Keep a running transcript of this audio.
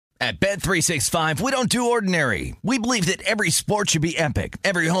At Bet365, we don't do ordinary. We believe that every sport should be epic.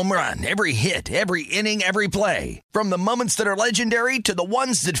 Every home run, every hit, every inning, every play. From the moments that are legendary to the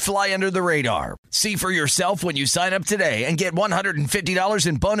ones that fly under the radar. See for yourself when you sign up today and get $150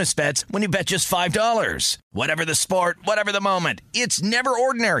 in bonus bets when you bet just $5. Whatever the sport, whatever the moment, it's never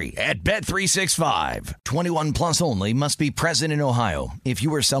ordinary at Bet365. 21 plus only. Must be present in Ohio. If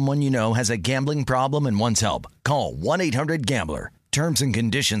you or someone you know has a gambling problem and wants help, call 1-800-GAMBLER. Terms and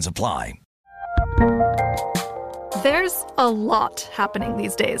conditions apply. There's a lot happening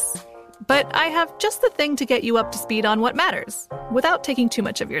these days, but I have just the thing to get you up to speed on what matters without taking too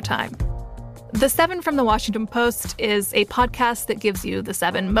much of your time. The 7 from the Washington Post is a podcast that gives you the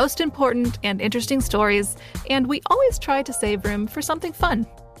 7 most important and interesting stories, and we always try to save room for something fun.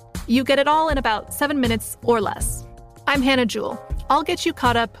 You get it all in about 7 minutes or less. I'm Hannah Jewell. I'll get you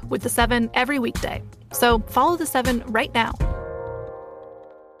caught up with the 7 every weekday. So follow the 7 right now.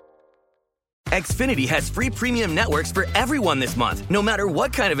 Xfinity has free premium networks for everyone this month, no matter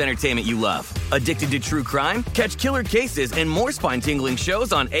what kind of entertainment you love. Addicted to true crime? Catch killer cases and more spine-tingling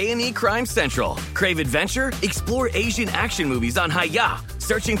shows on A&E Crime Central. Crave adventure? Explore Asian action movies on Hi-YAH.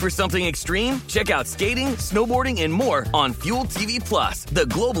 Searching for something extreme? Check out skating, snowboarding, and more on Fuel TV Plus, the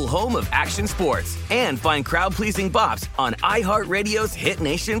global home of action sports. And find crowd-pleasing bops on iHeartRadio's Hit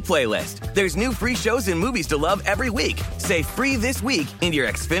Nation playlist. There's new free shows and movies to love every week. Say free this week in your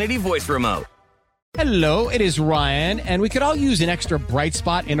Xfinity voice remote. Hello, it is Ryan, and we could all use an extra bright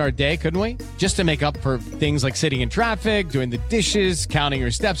spot in our day, couldn't we? Just to make up for things like sitting in traffic, doing the dishes, counting your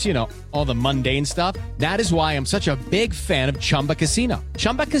steps, you know, all the mundane stuff. That is why I'm such a big fan of Chumba Casino.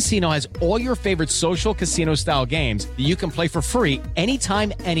 Chumba Casino has all your favorite social casino-style games that you can play for free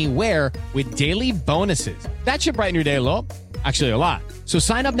anytime, anywhere with daily bonuses. That should brighten your day a little. Actually, a lot. So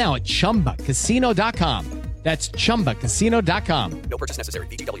sign up now at ChumbaCasino.com. That's ChumbaCasino.com. No purchase necessary.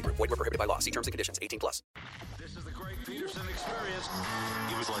 VGW Group. Void where prohibited by law. See terms and conditions. 18 plus. This is the Greg Peterson experience.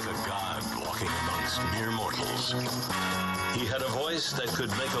 He was like a god walking amongst mere mortals. He had a voice that could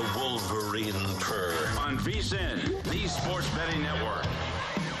make a wolverine purr. On VSiN, the Sports Betting Network.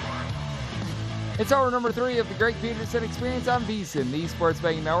 It's hour number 3 of the Greg Peterson experience on VSiN, the Sports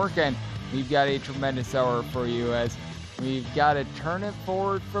Betting Network, and we've got a tremendous hour for you as we've got to turn it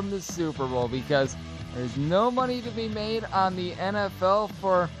forward from the Super Bowl because there's no money to be made on the NFL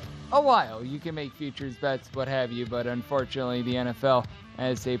for a while. You can make futures bets, what have you, but unfortunately the NFL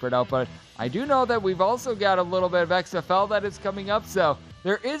has tapered out. But I do know that we've also got a little bit of XFL that is coming up, so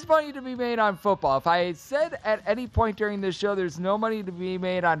there is money to be made on football. If I had said at any point during this show there's no money to be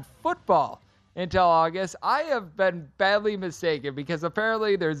made on football until August, I have been badly mistaken because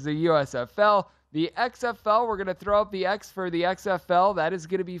apparently there's the USFL, the XFL. We're going to throw up the X for the XFL. That is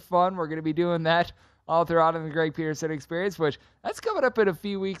going to be fun. We're going to be doing that all throughout in the Greg Peterson experience, which that's coming up in a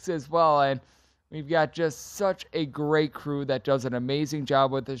few weeks as well. And we've got just such a great crew that does an amazing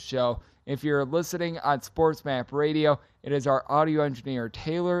job with this show. If you're listening on SportsMap Radio, it is our audio engineer,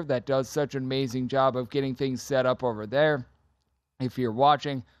 Taylor, that does such an amazing job of getting things set up over there. If you're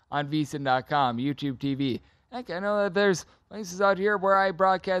watching on VSiN.com, YouTube TV, heck, I know that there's places out here where I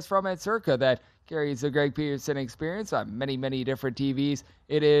broadcast from at Circa that carries the Greg Peterson experience on many, many different TVs.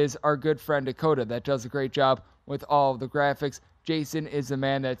 It is our good friend Dakota that does a great job with all of the graphics. Jason is the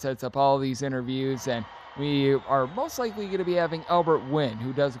man that sets up all these interviews, and we are most likely going to be having Albert Wynn,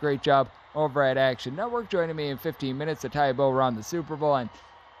 who does a great job over at Action Network, joining me in 15 minutes to tie a bow around the Super Bowl, and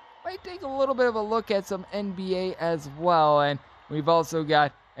might take a little bit of a look at some NBA as well. And we've also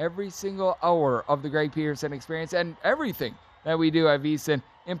got every single hour of the Greg Peterson experience and everything that we do at VSiN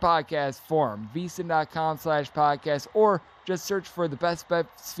in podcast form. VSiN.com/podcast, or just search for the Best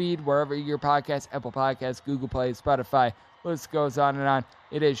Bets feed wherever your podcast, Apple Podcasts, Google Play, Spotify, list goes on and on.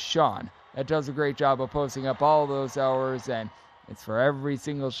 It is Sean that does a great job of posting up all those hours, and it's for every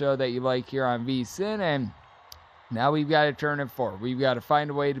single show that you like here on VSiN. And now we've got to turn it forward. We've got to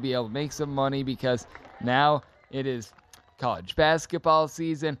find a way to be able to make some money because now it is college basketball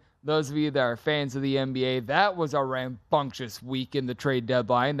season. Those of you that are fans of the NBA, that was a rambunctious week in the trade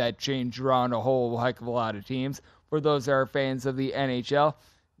deadline that changed around a whole heck of a lot of teams. For those that are fans of the NHL,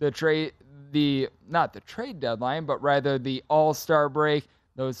 not the trade deadline, but rather the All-Star break,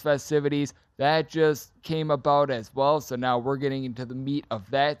 those festivities, that just came about as well. So now we're getting into the meat of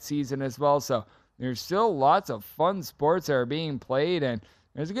that season as well. So there's still lots of fun sports that are being played, and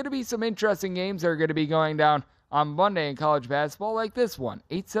there's going to be some interesting games that are going to be going down on Monday in college basketball, like this one,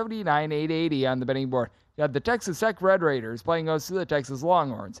 879-880 on the betting board. You got the Texas Tech Red Raiders playing host to the Texas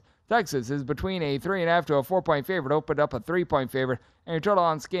Longhorns. Texas is between a 3.5 to a 4-point favorite, opened up a 3-point favorite, and your total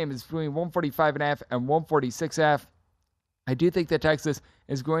on this game is between 145.5 and 146.5. I do think that Texas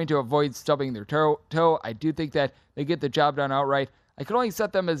is going to avoid stubbing their toe. I do think that they get the job done outright. I can only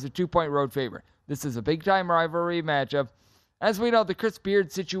set them as a 2-point road favorite. This is a big-time rivalry matchup. As we know, the Chris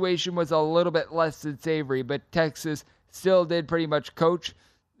Beard situation was a little bit less than savory, but Texas still did pretty much poach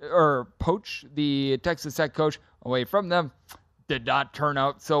the Texas Tech coach away from them. Did not turn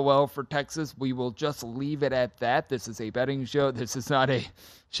out so well for Texas. We will just leave it at that. This is a betting show. This is not a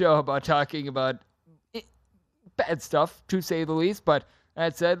show about talking about bad stuff, to say the least. But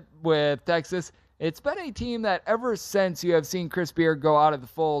that said, with Texas, it's been a team that ever since you have seen Chris Beard go out of the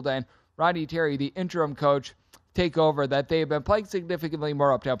fold and Rodney Terry, the interim coach, take over, that they have been playing significantly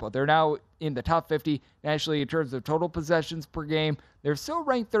more up-tempo. They're now in the top 50 nationally in terms of total possessions per game. They're still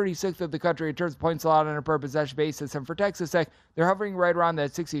ranked 36th of the country in terms of points allowed on a per possession basis. And for Texas Tech, they're hovering right around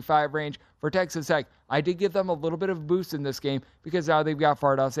that 65 range. For Texas Tech, I did give them a little bit of a boost in this game because now they've got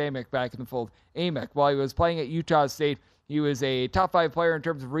Fardaws Aimaq back in the fold. Aimaq, while he was playing at Utah State, he was a top 5 player in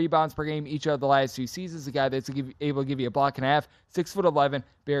terms of rebounds per game each of the last 2 seasons. A guy that's able to give you a block and a half, 6'11",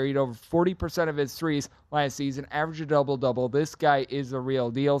 buried over 40% of his threes last season, averaged a double-double. This guy is the real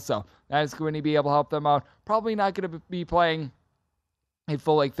deal, so that is going to be able to help them out. Probably not going to be playing a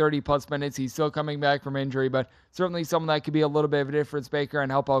full 30-plus minutes. He's still coming back from injury, but certainly someone that could be a little bit of a difference maker and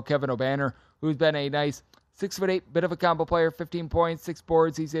help out Kevin O'Banner, who's been a nice 6'8", bit of a combo player, 15 points, 6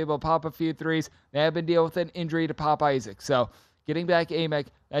 boards. He's able to pop a few threes. They have been dealing with an injury to Pop Isaac. So getting back Aimaq,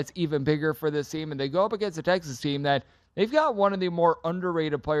 that's even bigger for this team. And they go up against a Texas team that they've got one of the more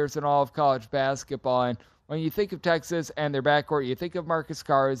underrated players in all of college basketball. And when you think of Texas and their backcourt, you think of Marcus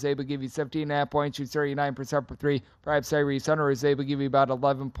Carr, who's able to give you 17.5 points, shoots 39% per three. Perhaps Tyrese Hunter is able to give you about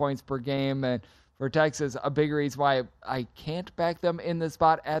 11 points per game. And for Texas, a big reason why I can't back them in this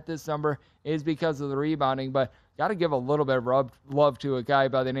spot at this number is because of the rebounding, but got to give a little bit of love to a guy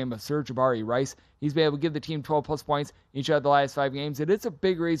by the name of Sir Jabari Rice. He's been able to give the team 12-plus points each of the last 5 games, and it's a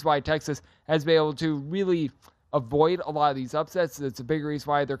big reason why Texas has been able to really avoid a lot of these upsets. It's a big reason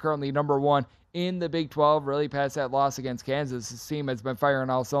why they're currently number 1 in the Big 12, really past that loss against Kansas. This team has been firing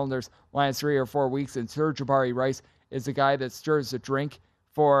all cylinders last 3 or 4 weeks, and Sir Jabari Rice is the guy that stirs the drink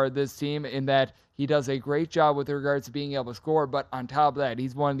for this team in that he does a great job with regards to being able to score, but on top of that,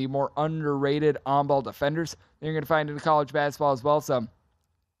 he's one of the more underrated on-ball defenders that you're going to find in college basketball as well. So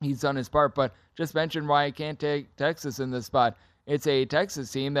he's done his part, but just mention why I can't take Texas in this spot. It's a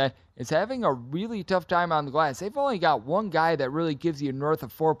Texas team that is having a really tough time on the glass. They've only got one guy that really gives you north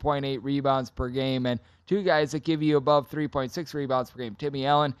of 4.8 rebounds per game and 2 guys that give you above 3.6 rebounds per game. Timmy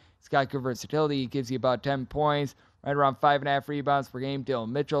Allen, he's got good versatility. He gives you about 10 points. Right around 5.5 rebounds per game.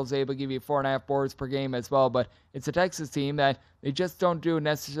 Dylan Mitchell's able to give you 4.5 boards per game as well. But it's a Texas team that they just don't do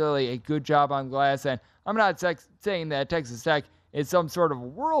necessarily a good job on glass. And I'm not saying that Texas Tech is some sort of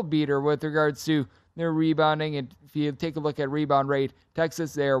world beater with regards to their rebounding. And if you take a look at rebound rate,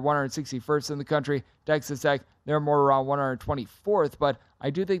 Texas, they are 161st in the country. Texas Tech, they're more around 124th. But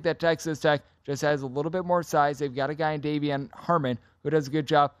I do think that Texas Tech just has a little bit more size. They've got a guy in Davion Harmon who does a good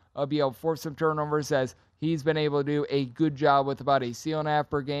job of being able to force some turnovers as he's been able to do a good job with about a steal and a half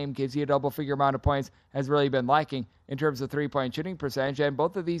per game, gives you a double-figure amount of points, has really been lacking in terms of three-point shooting percentage. And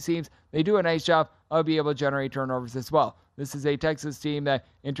both of these teams, they do a nice job of being able to generate turnovers as well. This is a Texas team that,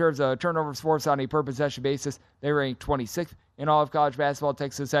 in terms of turnovers forced on a per-possession basis, they rank 26th in all of college basketball.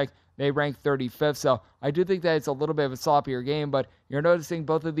 Texas Tech, they rank 35th. So I do think that it's a little bit of a sloppier game, but you're noticing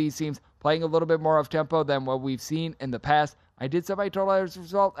both of these teams playing a little bit more of tempo than what we've seen in the past. I did set my total as a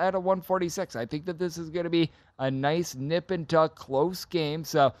result at a 146. I think that this is going to be a nice nip and tuck close game.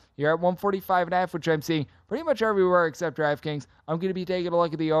 So you're at 145.5, which I'm seeing pretty much everywhere except DraftKings. I'm going to be taking a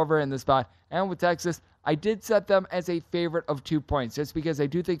look at the over in this spot. And with Texas, I did set them as a favorite of 2 points just because I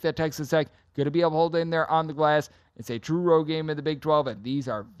do think that Texas Tech going to be able to hold in there on the glass. It's a true road game in the Big 12, and these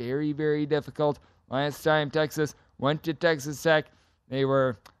are very, very difficult. Last time Texas went to Texas Tech, they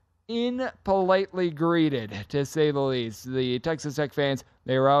were impolitely greeted, to say the least. The Texas Tech fans,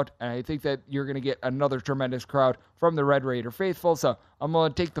 they were out, and I think that you're going to get another tremendous crowd from the Red Raider faithful. So I'm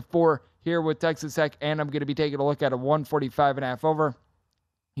going to take the 4 here with Texas Tech, and I'm going to be taking a look at a 145.5 over.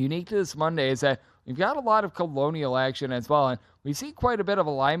 Unique to this Monday is that we've got a lot of Colonial action as well, and we see quite a bit of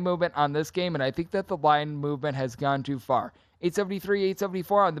a line movement on this game, and I think that the line movement has gone too far. 873,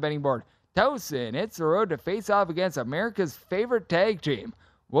 874 on the betting board. Towson hits the road to face off against America's favorite tag team,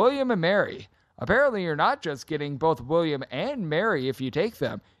 William and Mary. Apparently, you're not just getting both William and Mary if you take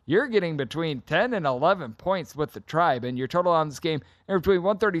them. You're getting between 10 and 11 points with the Tribe, and your total on this game is between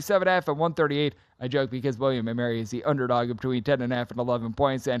 137.5 and 138. I joke because William and Mary is the underdog of between 10.5 and 11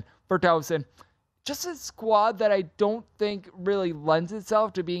 points. And for Towson, just a squad that I don't think really lends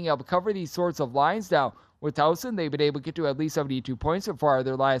itself to being able to cover these sorts of lines. Now, with Towson. They've been able to get to at least 72 points so far in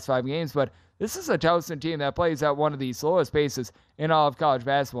their last 5 games, but this is a Towson team that plays at one of the slowest paces in all of college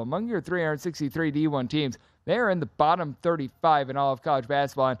basketball. Among your 363 D1 teams, they are in the bottom 35 in all of college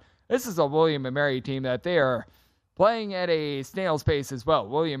basketball, and this is a William & Mary team that they are playing at a snail's pace as well.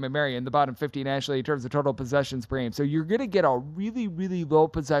 William & Mary in the bottom 50 nationally in terms of total possessions per game. So you're going to get a really, really low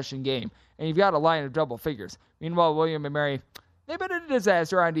possession game, and you've got a line of double figures. Meanwhile, William & Mary, they've been a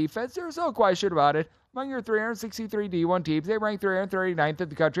disaster on defense. There's no question about it. Among your 363 D1 teams, they rank 339th in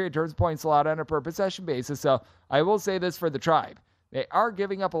the country in terms of points allowed on a per possession basis. So I will say this for the Tribe. They are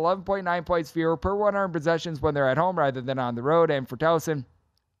giving up 11.9 points fewer per 100 possessions when they're at home rather than on the road. And for Towson,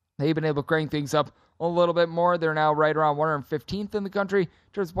 they've been able to crank things up a little bit more. They're now right around 115th in the country in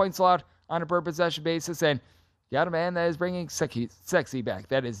terms of points allowed on a per possession basis. And you got a man that is bringing sexy back.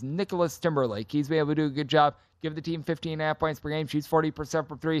 That is Nicholas Timberlake. He's been able to do a good job. Give the team 15.5 points per game. Shoots 40%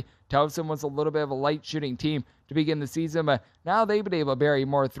 from three. Towson was a little bit of a light shooting team to begin the season, but now they've been able to bury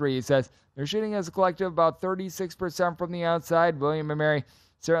more threes. As they're shooting as a collective about 36% from the outside. William & Mary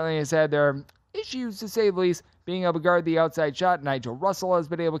certainly has had their issues, to say the least, being able to guard the outside shot. Nigel Russell has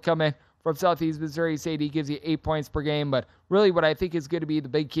been able to come in from Southeast Missouri State. He gives you 8 points per game, but really what I think is going to be the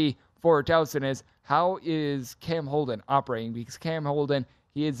big key for Towson is how is Cam Holden operating, because Cam Holden,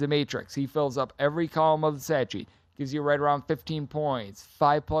 he is the matrix. He fills up every column of the stat sheet. Gives you right around 15 points,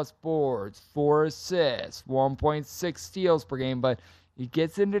 5+ boards, 4 assists, 1.6 steals per game, but he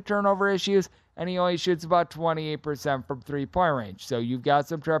gets into turnover issues, and he only shoots about 28% from three-point range. So you've got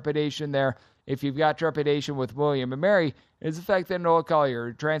some trepidation there. If you've got trepidation with William & Mary, it's the fact that Noah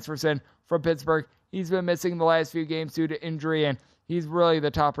Collier transfers in from Pittsburgh. He's been missing the last few games due to injury, and he's really the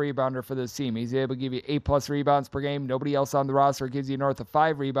top rebounder for this team. He's able to give you 8+ rebounds per game. Nobody else on the roster gives you north of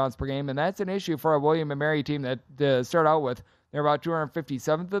 5 rebounds per game, and that's an issue for a William & Mary team that to start out with. They're about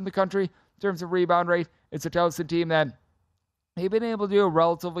 257th in the country in terms of rebound rate. It's a Towson team that they've been able to do a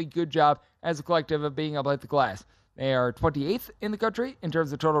relatively good job as a collective of being able to hit the glass. They are 28th in the country in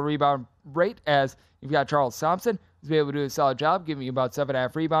terms of total rebound rate, as you've got Charles Thompson, who's been able to do a solid job, giving you about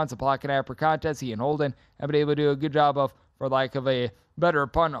 7.5 rebounds, a block and a half per contest. He and Holden have been able to do a good job of, for lack of a better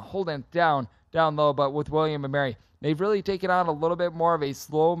pun, holding down low. But with William & Mary, they've really taken on a little bit more of a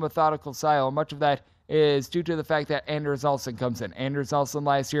slow, methodical style. Much of that is due to the fact that Anders Nelson comes in. Anders Nelson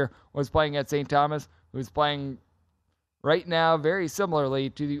last year was playing at St. Thomas, who's playing right now very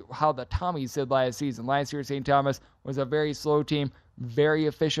similarly to how the Tommies did last season. Last year, St. Thomas was a very slow team, very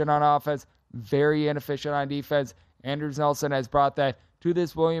efficient on offense, very inefficient on defense. Anders Nelson has brought that to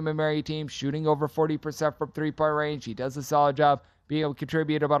this William & Mary team, shooting over 40% from three-point range. He does a solid job being able to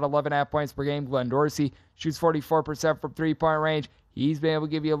contribute about 11.5 points per game. Glenn Dorsey shoots 44% from three-point range. He's been able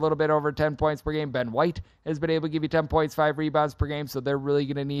to give you a little bit over 10 points per game. Ben White has been able to give you 10 points, 5 rebounds per game, so they're really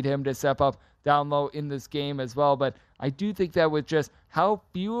going to need him to step up down low in this game as well. But I do think that with just how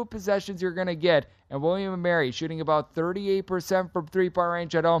few possessions you're going to get, and William & Mary shooting about 38% from three-point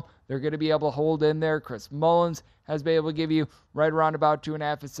range at home, they're going to be able to hold in there. Chris Mullins has been able to give you right around about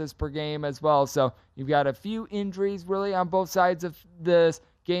 2.5 assists per game as well. So you've got a few injuries really on both sides of this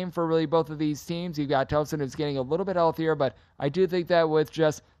game for really both of these teams. You've got Towson, who's getting a little bit healthier, but I do think that with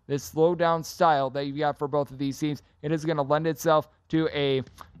just this slow down style that you've got for both of these teams, it is going to lend itself to a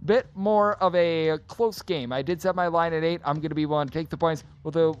bit more of a close game. I did set my line at 8. I'm going to be willing to take the points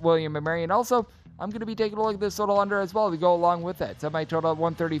with William & Mary, and also I'm going to be taking a look at this total under as well to go along with that. Set my total at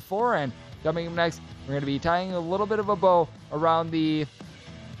 134, and coming up next, we're going to be tying a little bit of a bow around the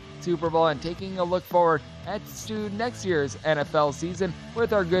Super Bowl and taking a look forward to next year's NFL season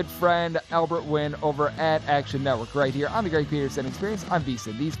with our good friend Albert Wynn over at Action Network right here on the Greg Peterson Experience on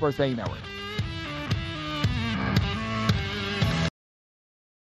VSiN, the Sports Betting Network.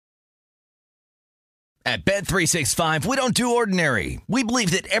 At Bet365, we don't do ordinary. We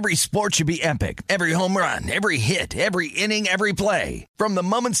believe that every sport should be epic. Every home run, every hit, every inning, every play. From the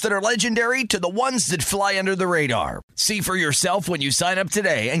moments that are legendary to the ones that fly under the radar. See for yourself when you sign up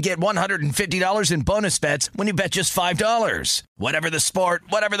today and get $150 in bonus bets when you bet just $5. Whatever the sport,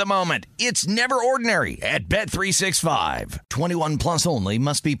 whatever the moment, it's never ordinary at Bet365. 21 plus only.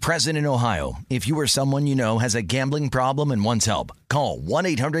 Must be present in Ohio. If you or someone you know has a gambling problem and wants help, call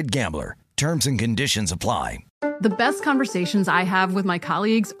 1-800-GAMBLER. Terms and conditions apply. The best conversations I have with my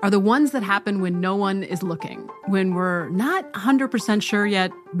colleagues are the ones that happen when no one is looking, when we're not 100% sure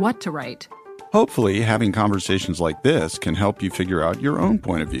yet what to write. Hopefully, having conversations like this can help you figure out your own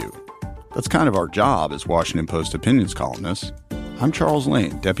point of view. That's kind of our job as Washington Post opinions columnists. I'm Charles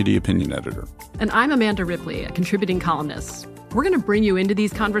Lane, Deputy Opinion Editor. And I'm Amanda Ripley, a contributing columnist. We're going to bring you into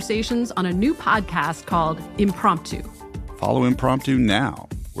these conversations on a new podcast called Impromptu. Follow Impromptu now,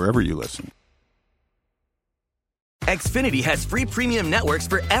 wherever you listen. Xfinity has free premium networks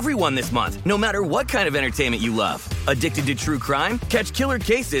for everyone this month, no matter what kind of entertainment you love. Addicted to true crime? Catch killer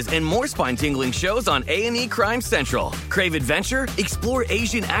cases and more spine-tingling shows on A&E Crime Central. Crave adventure? Explore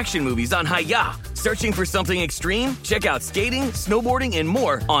Asian action movies on Hi-YAH. Searching for something extreme? Check out skating, snowboarding, and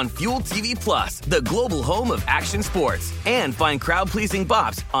more on Fuel TV Plus, the global home of action sports. And find crowd-pleasing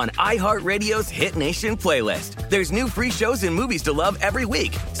bops on iHeartRadio's Hit Nation playlist. There's new free shows and movies to love every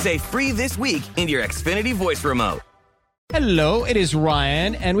week. Say free this week in your Xfinity voice remote. Hello, it is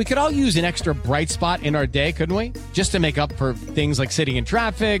Ryan, and we could all use an extra bright spot in our day, couldn't we? Just to make up for things like sitting in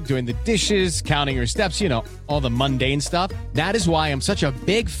traffic, doing the dishes, counting your steps, you know, all the mundane stuff. That is why I'm such a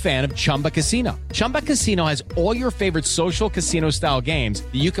big fan of Chumba Casino. Chumba Casino has all your favorite social casino-style games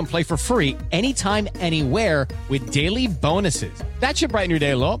that you can play for free anytime, anywhere with daily bonuses. That should brighten your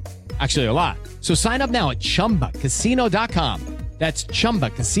day a little. Actually, a lot. So sign up now at ChumbaCasino.com. That's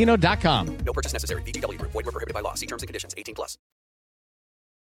ChumbaCasino.com. No purchase necessary. VGW Group. Void where prohibited by law. See terms and conditions. 18+.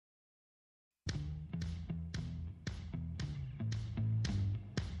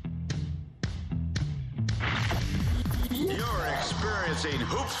 You're experiencing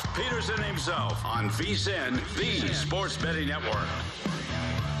Hoops Peterson himself on VSiN, the Sports Betting Network.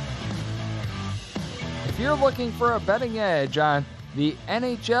 If you're looking for a betting edge on the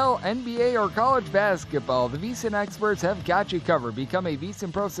NHL, NBA, or college basketball, the VSiN experts have got you covered. Become a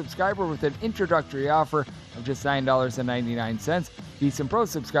VSiN Pro subscriber with an introductory offer of just $9.99. VSiN Pro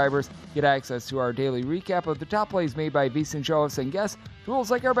subscribers get access to our daily recap of the top plays made by VSiN show hosts and guests,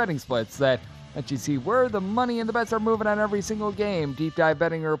 tools like our betting splits that let you see where the money and the bets are moving on every single game, deep dive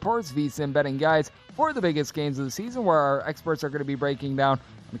betting reports, VSiN betting guides for the biggest games of the season, where our experts are going to be breaking down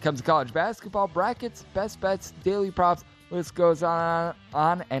when it comes to college basketball, brackets, best bets, daily props. List goes on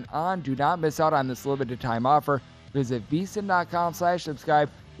and on. Do not miss out on this limited time offer. Visit VSiN.com/subscribe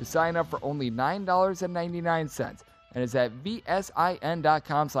to sign up for only $9.99. And it's at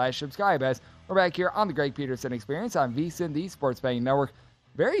VSIN.com/subscribe. As we're back here on the Greg Peterson Experience on VSiN, the Sports Betting Network.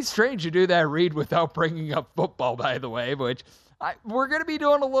 Very strange to do that read without bringing up football, by the way, which we're going to be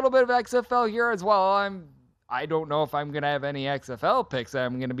doing a little bit of XFL here as well. I don't know if I'm going to have any XFL picks that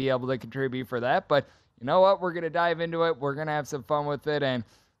I'm going to be able to contribute for that, but you know what? We're going to dive into it. We're going to have some fun with it. And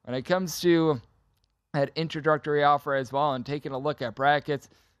when it comes to that introductory offer as well and taking a look at brackets,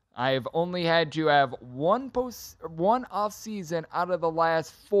 I've only had to have one off season out of the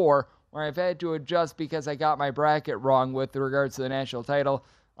last 4 where I've had to adjust because I got my bracket wrong with regards to the national title.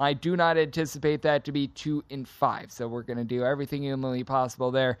 I do not anticipate that to be 2 and 5. So we're going to do everything humanly possible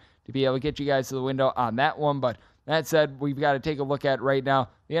there to be able to get you guys to the window on that one. But that said, we've got to take a look at right now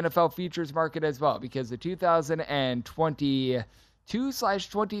the NFL futures market as well, because the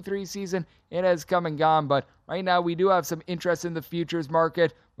 2022/23 season, it has come and gone. But right now we do have some interest in the futures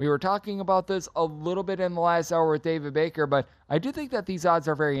market. We were talking about this a little bit in the last hour with David Baker, but I do think that these odds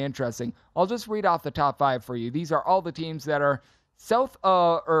are very interesting. I'll just read off the top 5 for you. These are all the teams that are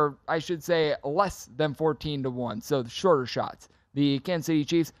or I should say less than 14-1, so the shorter shots. The Kansas City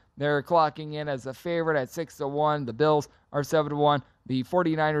Chiefs, they're clocking in as a favorite at 6-1. The Bills are 7-1. The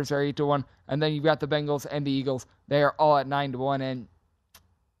 49ers are 8-1. And then you've got the Bengals and the Eagles. They are all at 9-1. And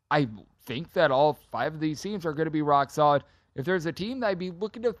I think that all 5 of these teams are going to be rock solid. If there's a team that I'd be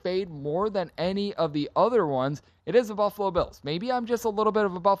looking to fade more than any of the other ones, it is the Buffalo Bills. Maybe I'm just a little bit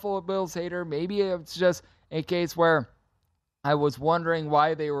of a Buffalo Bills hater. Maybe it's just a case where I was wondering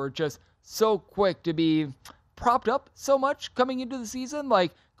why they were just so quick to be propped up so much coming into the season.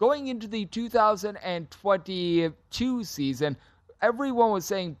 Like going into the 2022 season, everyone was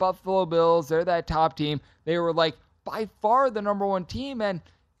saying Buffalo Bills, they're that top team. They were like by far the number 1 team, and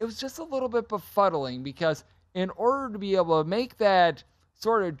it was just a little bit befuddling because in order to be able to make that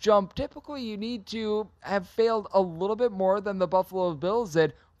sort of jump, typically you need to have failed a little bit more than the Buffalo Bills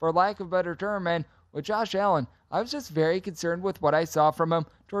did, for lack of a better term. And with Josh Allen, I was just very concerned with what I saw from him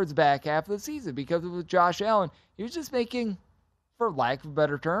towards the back half of the season, because with Josh Allen, he was just making, for lack of a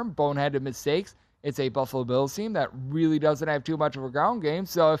better term, boneheaded mistakes. It's a Buffalo Bills team that really doesn't have too much of a ground game,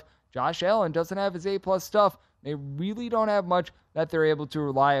 so if Josh Allen doesn't have his A-plus stuff, they really don't have much that they're able to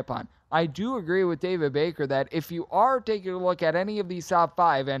rely upon. I do agree with David Baker that if you are taking a look at any of these top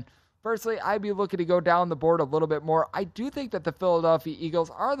 5, and personally, I'd be looking to go down the board a little bit more, I do think that the Philadelphia Eagles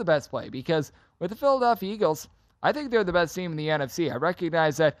are the best play, because with the Philadelphia Eagles, I think they're the best team in the NFC. I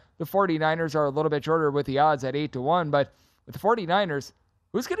recognize that the 49ers are a little bit shorter with the odds at 8-1, but with the 49ers,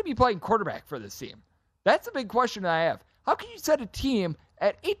 who's going to be playing quarterback for this team? That's a big question that I have. How can you set a team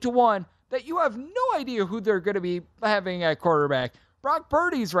at 8-1 that you have no idea who they're going to be having at quarterback? Brock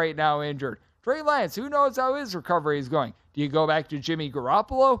Purdy's right now injured. Trey Lance, who knows how his recovery is going? Do you go back to Jimmy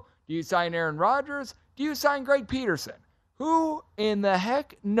Garoppolo? Do you sign Aaron Rodgers? Do you sign Greg Peterson? Who in the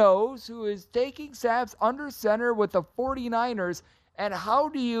heck knows who is taking snaps under center with the 49ers, and how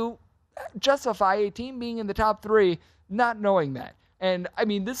do you justify a team being in the top 3 not knowing that? And, I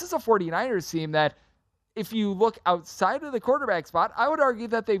mean, this is a 49ers team that, if you look outside of the quarterback spot, I would argue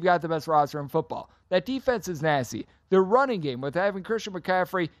that they've got the best roster in football. That defense is nasty. Their running game, with having Christian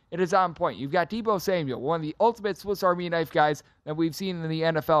McCaffrey, it is on point. You've got Deebo Samuel, one of the ultimate Swiss Army knife guys that we've seen in the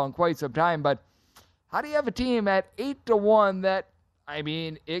NFL in quite some time. But how do you have a team at 8-1 that, I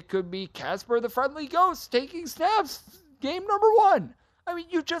mean, it could be Casper the Friendly Ghost taking snaps game number 1? I mean,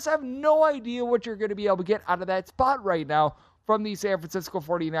 you just have no idea what you're going to be able to get out of that spot right now from the San Francisco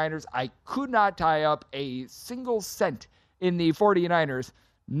 49ers. I could not tie up a single cent in the 49ers,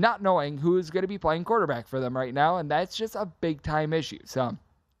 not knowing who is going to be playing quarterback for them right now, and that's just a big-time issue. So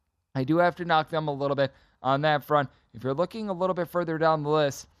I do have to knock them a little bit on that front. If you're looking a little bit further down the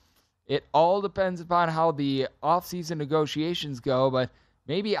list, it all depends upon how the offseason negotiations go, but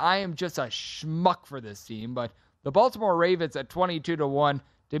maybe I am just a schmuck for this team, but the Baltimore Ravens at 22-1,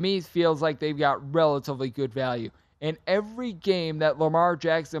 to me, feels like they've got relatively good value. In every game that Lamar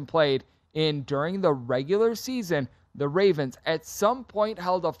Jackson played in during the regular season, the Ravens at some point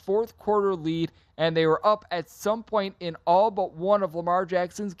held a fourth quarter lead, and they were up at some point in all but one of Lamar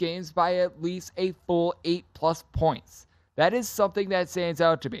Jackson's games by at least a full 8+ points. That is something that stands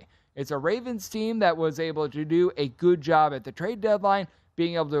out to me. It's a Ravens team that was able to do a good job at the trade deadline,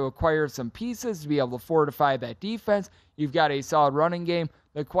 being able to acquire some pieces to be able to fortify that defense. You've got a solid running game.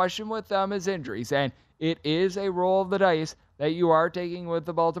 The question with them is injuries, and it is a roll of the dice that you are taking with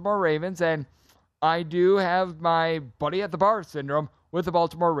the Baltimore Ravens, and I do have my buddy at the bar syndrome with the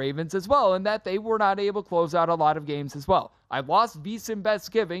Baltimore Ravens as well, in that they were not able to close out a lot of games as well. I lost VSiN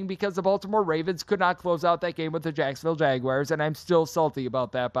Best Giving because the Baltimore Ravens could not close out that game with the Jacksonville Jaguars, and I'm still salty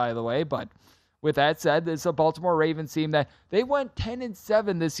about that, by the way. But with that said, this is a Baltimore Ravens team that they went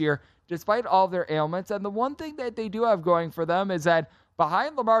 10-7 this year, despite all their ailments. And the one thing that they do have going for them is that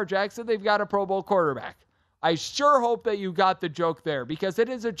behind Lamar Jackson, they've got a Pro Bowl quarterback. I sure hope that you got the joke there, because it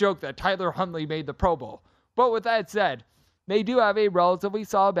is a joke that Tyler Huntley made the Pro Bowl. But with that said, they do have a relatively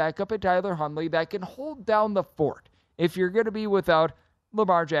solid backup at Tyler Huntley that can hold down the fort if you're going to be without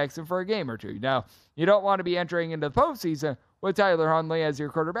Lamar Jackson for a game or two. Now, you don't want to be entering into the postseason with Tyler Huntley as your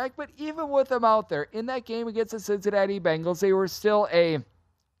quarterback, but even with him out there, in that game against the Cincinnati Bengals, they were still a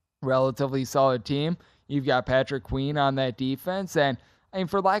relatively solid team. You've got Patrick Queen on that defense, and I mean,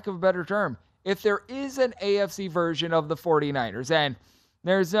 for lack of a better term, if there is an AFC version of the 49ers, and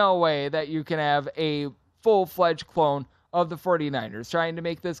there's no way that you can have a full-fledged clone of the 49ers. Trying to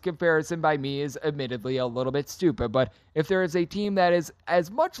make this comparison by me is admittedly a little bit stupid, but if there is a team that is as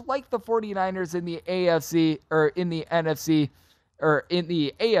much like the 49ers in the AFC, or in the NFC, or in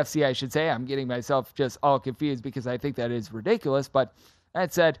the AFC, I should say, I'm getting myself just all confused because I think that is ridiculous, but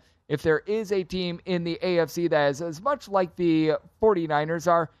that said, if there is a team in the AFC that is as much like the 49ers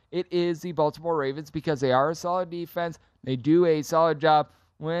are, it is the Baltimore Ravens, because they are a solid defense. They do a solid job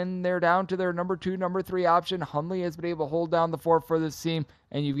when they're down to their number 2, number 3 option. Hundley has been able to hold down the fort for this team,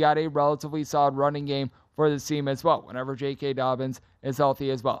 and you've got a relatively solid running game for this team as well, whenever J.K. Dobbins is healthy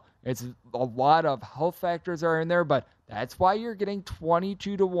as well. It's a lot of health factors are in there, but that's why you're getting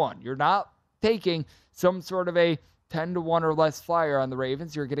 22-1. You're not taking some sort of a 10-1 or less flyer on the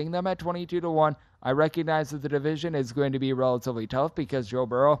Ravens. You're getting them at 22-1. I recognize that the division is going to be relatively tough because Joe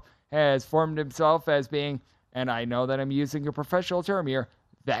Burrow has formed himself as being, and I know that I'm using a professional term here,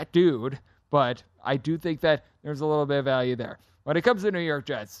 that dude, but I do think that there's a little bit of value there. When it comes to New York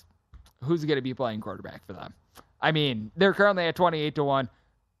Jets, who's going to be playing quarterback for them? I mean, they're currently at 28-1.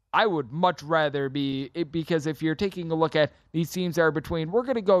 I would much rather be, because if you're taking a look at these teams that are between, we're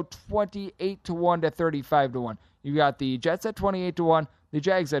going to go 28-1 to 35-1. You got the Jets at 28-1, the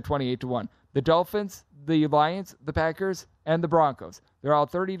Jags at 28-1, the Dolphins, the Lions, the Packers, and the Broncos. They're all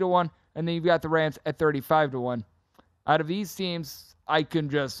 30-1, and then you've got the Rams at 35-1. Out of these teams, I can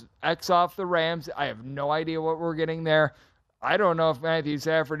just X off the Rams. I have no idea what we're getting there. I don't know if Matthew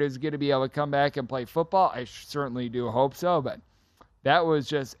Stafford is going to be able to come back and play football. I certainly do hope so, but that was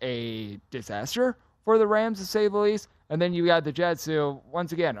just a disaster for the Rams, to say the least. And then you got the Jets, who,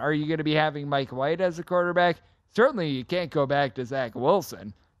 once again, are you going to be having Mike White as a quarterback? Certainly you can't go back to Zach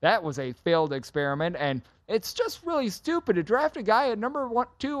Wilson. That was a failed experiment, and it's just really stupid to draft a guy at number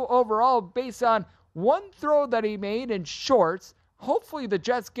 2 overall based on one throw that he made in shorts. Hopefully the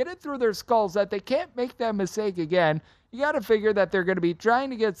Jets get it through their skulls that they can't make that mistake again. You got to figure that they're going to be trying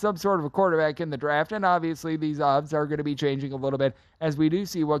to get some sort of a quarterback in the draft, and obviously these odds are going to be changing a little bit as we do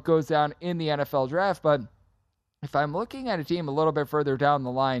see what goes down in the NFL draft. But if I'm looking at a team a little bit further down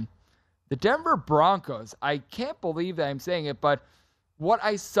the line The Denver Broncos, I can't believe that I'm saying it, but what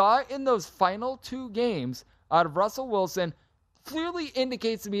I saw in those final 2 games out of Russell Wilson clearly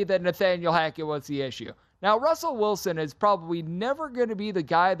indicates to me that Nathaniel Hackett was the issue. Now, Russell Wilson is probably never going to be the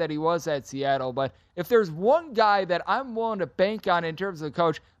guy that he was at Seattle, but if there's one guy that I'm willing to bank on in terms of the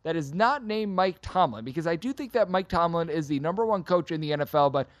coach that is not named Mike Tomlin, because I do think that Mike Tomlin is the number 1 coach in the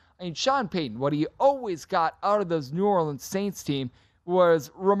NFL, but I mean, Sean Payton, what he always got out of those New Orleans Saints team was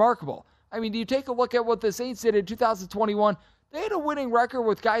remarkable. I mean, do you take a look at what the Saints did in 2021? They had a winning record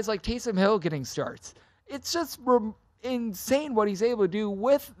with guys like Taysom Hill getting starts. It's just insane what he's able to do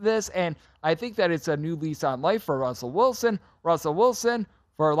with this, and I think that it's a new lease on life for Russell Wilson. Russell Wilson,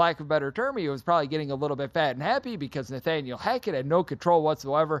 for lack of a better term, he was probably getting a little bit fat and happy because Nathaniel Hackett had no control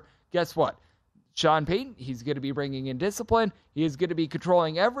whatsoever. Guess what? Sean Payton, he's going to be bringing in discipline. He is going to be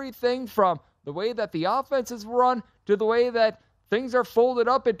controlling everything from the way that the offense is run to the way that things are folded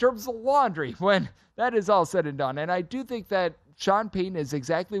up in terms of laundry when that is all said and done. And I do think that Sean Payton is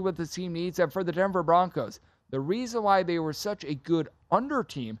exactly what the team needs. And for the Denver Broncos, the reason why they were such a good under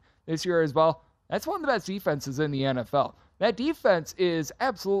team this year as well, that's one of the best defenses in the NFL. That defense is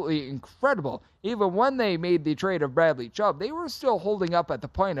absolutely incredible. Even when they made the trade of Bradley Chubb, they were still holding up at the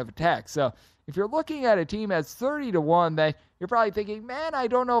point of attack. So if you're looking at a team that's 30-1, that you're probably thinking, man, I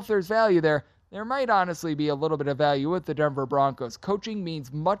don't know if there's value there. There might honestly be a little bit of value with the Denver Broncos. Coaching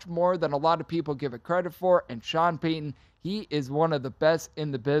means much more than a lot of people give it credit for, and Sean Payton, he is one of the best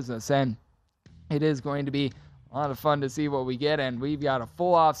in the business, and it is going to be a lot of fun to see what we get, and we've got a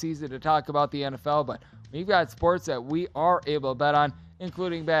full off season to talk about the NFL, but we've got sports that we are able to bet on,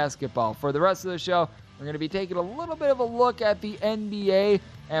 including basketball. For the rest of the show, we're going to be taking a little bit of a look at the NBA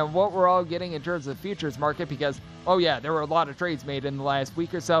and what we're all getting in terms of the futures market because, oh yeah, there were a lot of trades made in the last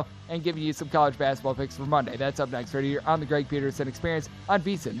week or so, and giving you some college basketball picks for Monday. That's up next right here on the Greg Peterson Experience on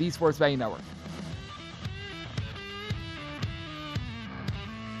VSiN, the Sports Betting Network.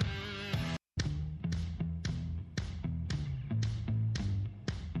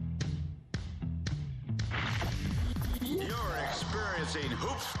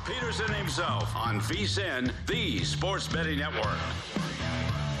 Hoops Peterson himself on VSiN, the Sports Betting Network.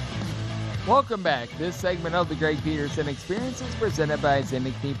 Welcome back. This segment of the Greg Peterson Experience is presented by Zyn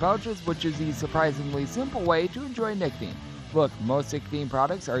Nicotine Pouches, which is the surprisingly simple way to enjoy nicotine. Look, most nicotine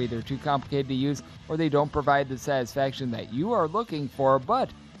products are either too complicated to use or they don't provide the satisfaction that you are looking for, but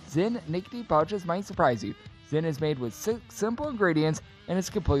Zyn Nicotine Pouches might surprise you. Zyn is made with 6 simple ingredients and is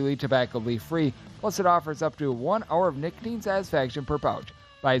completely tobacco leaf free. Plus, it offers up to 1 hour of nicotine satisfaction per pouch.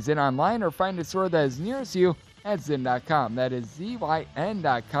 Buy Zyn online or find a store that is nearest you at Zyn.com. That is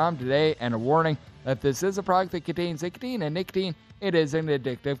ZYN.com today. And a warning that this is a product that contains nicotine, and nicotine, it is an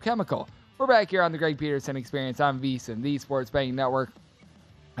addictive chemical. We're back here on the Greg Peterson Experience on VSiN, the Sports Betting Network.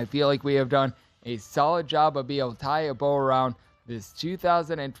 I feel like we have done a solid job of being able to tie a bow around this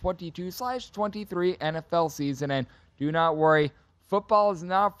 2022/23 NFL season, and do not worry, football is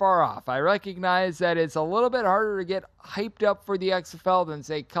not far off. I recognize that it's a little bit harder to get hyped up for the XFL than,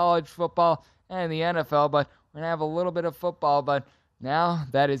 say, college football and the NFL, but we're going to have a little bit of football, but now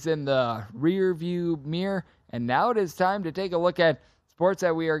that is in the rear view mirror, and now it is time to take a look at sports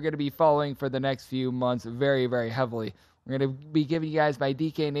that we are going to be following for the next few months very, very heavily. We're going to be giving you guys my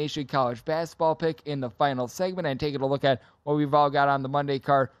DK Nation college basketball pick in the final segment and taking a look at what we've all got on the Monday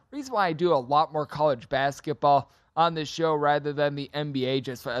card. Reason why I do a lot more college basketball on this show rather than the NBA,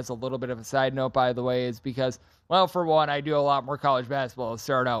 just as a little bit of a side note, by the way, is because, well, for one, I do a lot more college basketball to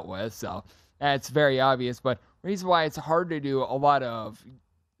start out with, so that's very obvious. But reason why it's hard to do a lot of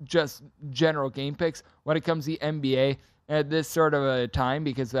just general game picks when it comes to the NBA at this sort of a time,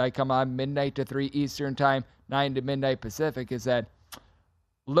 because I come on midnight to 3 Eastern time, 9 to midnight Pacific, is that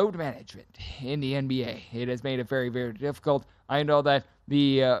load management in the NBA. It has made it very, very difficult. I know that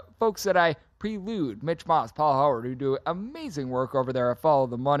the folks that I prelude, Mitch Moss, Paul Howard, who do amazing work over there at Follow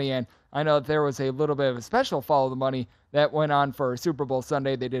the Money, and I know that there was a little bit of a special Follow the Money that went on for Super Bowl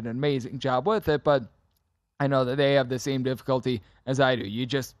Sunday. They did an amazing job with it, but I know that they have the same difficulty as I do. You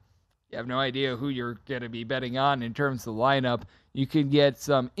have no idea who you're going to be betting on in terms of the lineup. You can get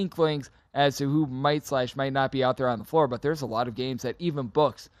some inklings as to who might not be out there on the floor, but there's a lot of games that even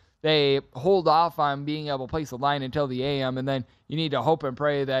books, they hold off on being able to place a line until the AM, and then you need to hope and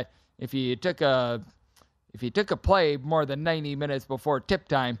pray that if you took a play more than 90 minutes before tip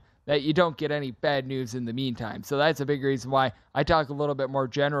time, that you don't get any bad news in the meantime. So that's a big reason why I talk a little bit more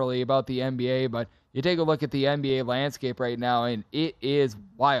generally about the NBA, but you take a look at the NBA landscape right now, and it is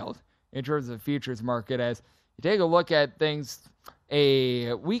wild in terms of the futures market. As you take a look at things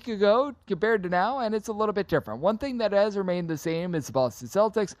a week ago compared to now, and it's a little bit different. One thing that has remained the same is the Boston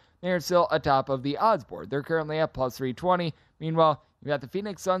Celtics. They're still atop of the odds board. They're currently at plus 320. Meanwhile, you got the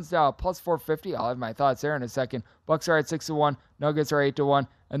Phoenix Suns now at plus 450. I'll have my thoughts there in a second. Bucks are at 6-1. Nuggets are 8-1.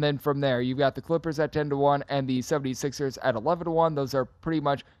 And then from there, you've got the Clippers at 10-1 and the 76ers at 11-1. Those are pretty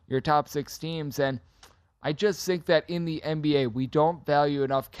much your top 6 teams. And I just think that in the NBA, we don't value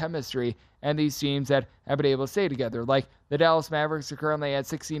enough chemistry and these teams that have been able to stay together. Like the Dallas Mavericks are currently at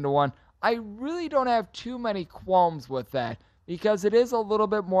 16-1. I really don't have too many qualms with that because it is a little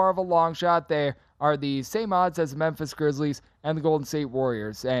bit more of a long shot. They are the same odds as the Memphis Grizzlies and the Golden State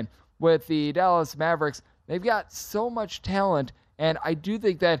Warriors. And with the Dallas Mavericks, they've got so much talent, and I do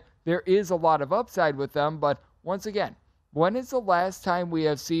think that there is a lot of upside with them. But once again, when is the last time we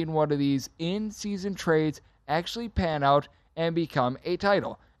have seen one of these in-season trades actually pan out and become a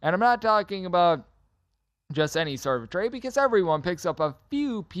title? And I'm not talking about just any sort of trade because everyone picks up a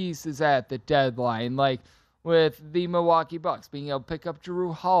few pieces at the deadline, like with the Milwaukee Bucks being able to pick up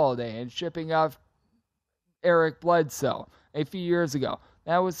Jrue Holiday and shipping off Eric Bledsoe a few years ago.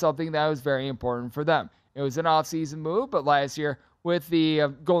 That was something that was very important for them. It was an off-season move, but last year with the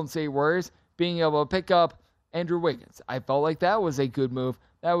Golden State Warriors being able to pick up Andrew Wiggins, I felt like that was a good move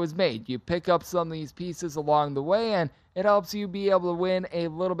that was made. You pick up some of these pieces along the way, and it helps you be able to win a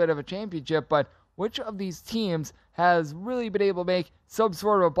little bit of a championship. But which of these teams has really been able to make some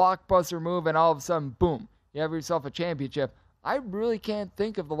sort of a blockbuster move and all of a sudden, boom, you have yourself a championship? I really can't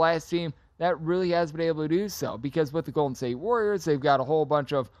think of the last team that really has been able to do so, because with the Golden State Warriors, they've got a whole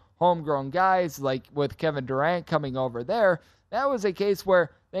bunch of homegrown guys, like with Kevin Durant coming over there. That was a case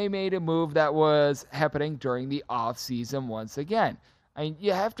where they made a move that was happening during the offseason once again. I mean,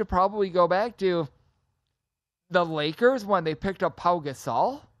 you have to probably go back to the Lakers when they picked up Pau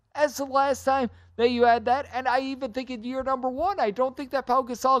Gasol as the last time that you had that. And I even think in year number 1, I don't think that Pau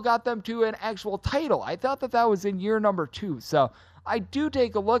Gasol got them to an actual title. I thought that was in year number 2. So I do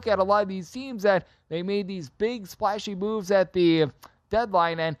take a look at a lot of these teams that they made these big splashy moves at the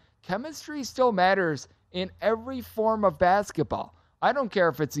deadline, and chemistry still matters in every form of basketball. I don't care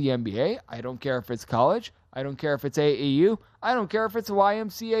if it's the NBA. I don't care if it's college. I don't care if it's AAU. I don't care if it's a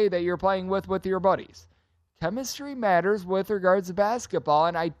YMCA that you're playing with your buddies. Chemistry matters with regards to basketball,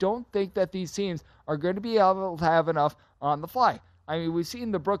 and I don't think that these teams are going to be able to have enough on the fly. I mean, we've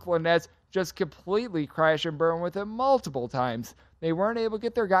seen the Brooklyn Nets just completely crash and burn with it multiple times. They weren't able to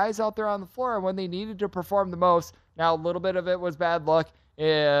get their guys out there on the floor when they needed to perform the most. Now, a little bit of it was bad luck.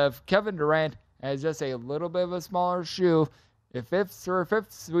 If Kevin Durant has just a little bit of a smaller shoe, if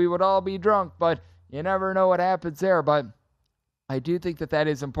fifths, we would all be drunk, but you never know what happens there. But I do think that that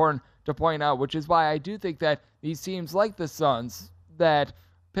is important to point out, which is why I do think that these teams like the Suns that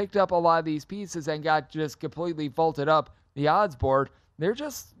picked up a lot of these pieces and got just completely vaulted up the odds board, they're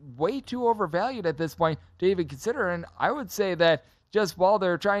just way too overvalued at this point to even consider. And I would say that just while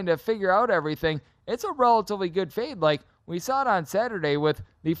they're trying to figure out everything, it's a relatively good fade. Like we saw it on Saturday with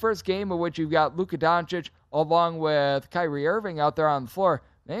the first game of which you've got Luka Doncic along with Kyrie Irving out there on the floor.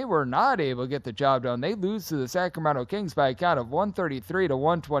 They were not able to get the job done. They lose to the Sacramento Kings by a count of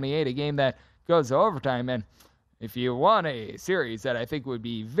 133-128, a game that goes to overtime. And if you want a series that I think would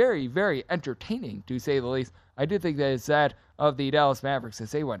be very, very entertaining, to say the least, I do think that it's that of the Dallas Mavericks,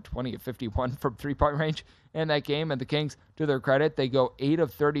 as they went 20 of 51 from three-point range in that game. And the Kings, to their credit, they go 8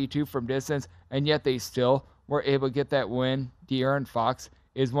 of 32 from distance, and yet they still were able to get that win. De'Aaron Fox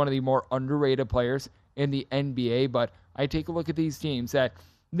is one of the more underrated players in the NBA, but I take a look at these teams that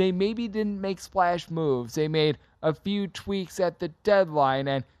they maybe didn't make splash moves. They made a few tweaks at the deadline,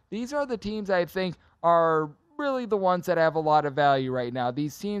 and these are the teams I think are really the ones that have a lot of value right now.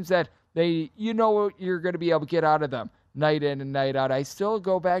 These teams that you know what you're going to be able to get out of them night in and night out. I still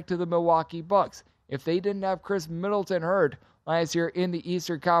go back to the Milwaukee Bucks. If they didn't have Chris Middleton hurt last year in the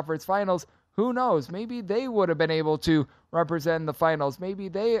Eastern Conference Finals, who knows? Maybe they would have been able to represent the finals. Maybe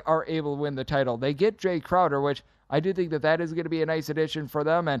they are able to win the title. They get Jay Crowder, which I do think that is going to be a nice addition for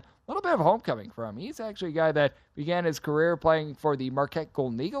them, and a little bit of homecoming for him. He's actually a guy that began his career playing for the Marquette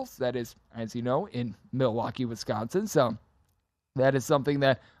Golden Eagles. That is, as you know, in Milwaukee, Wisconsin. So that is something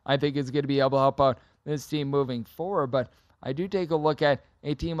that I think is going to be able to help out this team moving forward. But I do take a look at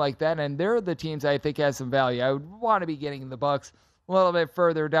a team like that, and they're the teams I think has some value. I would want to be getting the Bucks a little bit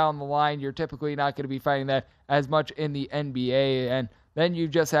further down the line. You're typically not going to be finding that as much in the NBA, and then you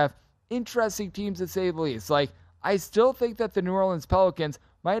just have interesting teams to say the least. Like, I still think that the New Orleans Pelicans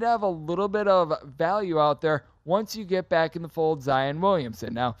might have a little bit of value out there once you get back in the fold Zion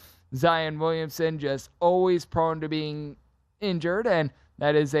Williamson. Now, Zion Williamson just always prone to being injured, and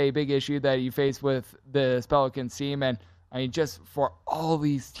that is a big issue that you face with this Pelicans team. And I mean, just for all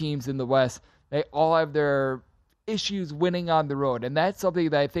these teams in the West, they all have their issues winning on the road. And that's something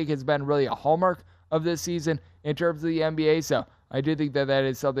that I think has been really a hallmark of this season in terms of the NBA. So I do think that that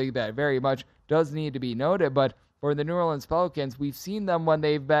is something that very much does need to be noted. But for the New Orleans Pelicans, we've seen them when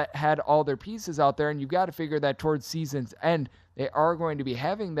they've had all their pieces out there, and you've got to figure that towards season's end, they are going to be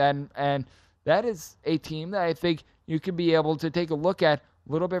having that. And that is a team that I think you could be able to take a look at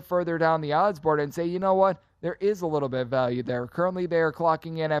a little bit further down the odds board and say, you know what, there is a little bit of value there. Currently, they are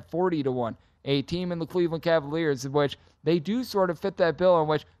clocking in at 40-1. A team in the Cleveland Cavaliers, in which they do sort of fit that bill, in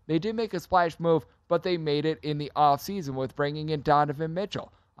which they did make a splash move, but they made it in the offseason with bringing in Donovan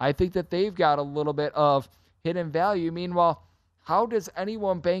Mitchell. I think that they've got a little bit of hidden value. Meanwhile, how does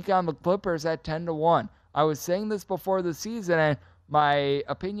anyone bank on the Clippers at 10-1? I was saying this before the season, and my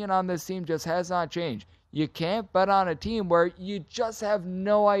opinion on this team just has not changed. You can't bet on a team where you just have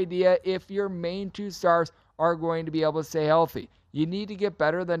no idea if your main two stars are going to be able to stay healthy. You need to get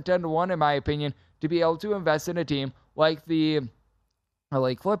better than 10-1, in my opinion, to be able to invest in a team like the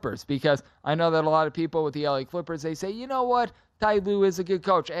LA Clippers, because I know that a lot of people with the LA Clippers, they say, you know what, Ty Lue is a good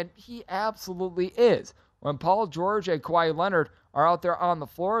coach, and he absolutely is. When Paul George and Kawhi Leonard are out there on the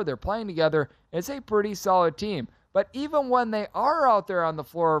floor, they're playing together, it's a pretty solid team. But even when they are out there on the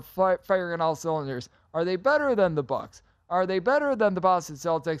floor firing all cylinders, are they better than the Bucks? Are they better than the Boston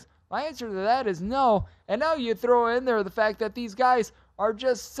Celtics? My answer to that is no. And now you throw in there the fact that these guys are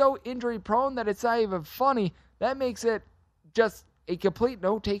just so injury prone that it's not even funny. That makes it just a complete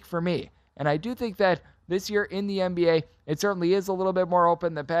no-take for me. And I do think that this year in the NBA, it certainly is a little bit more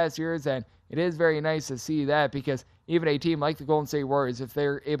open than past years, and it is very nice to see that, because even a team like the Golden State Warriors, if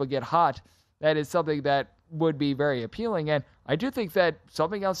they're able to get hot, that is something that would be very appealing. And I do think that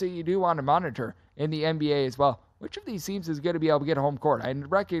something else that you do want to monitor in the NBA as well, which of these teams is going to be able to get home court? I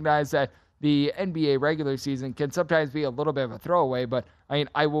recognize that the NBA regular season can sometimes be a little bit of a throwaway, but I mean,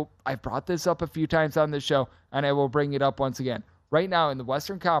 I've brought this up a few times on this show, and I will bring it up once again. Right now in the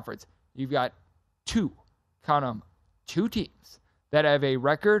Western Conference, you've got two teams that have a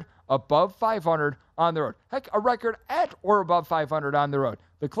record above 500 on the road. Heck, a record at or above 500 on the road.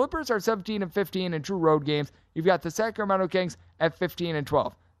 The Clippers are 17-15 in true road games. You've got the Sacramento Kings at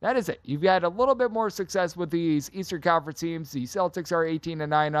 15-12. That is it. You've had a little bit more success with these Eastern Conference teams. The Celtics are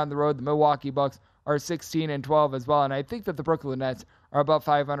 18-9 on the road. The Milwaukee Bucks are 16-12 as well. And I think that the Brooklyn Nets are above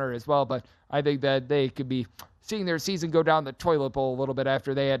 500 as well. But I think that they could be seeing their season go down the toilet bowl a little bit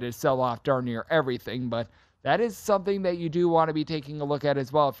after they had to sell off darn near everything. But that is something that you do want to be taking a look at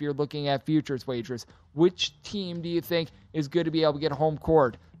as well if you're looking at futures wagers. Which team do you think is good to be able to get home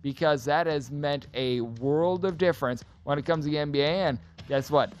court? Because that has meant a world of difference when it comes to the NBA. And guess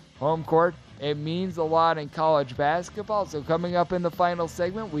what? Home court, it means a lot in college basketball. So coming up in the final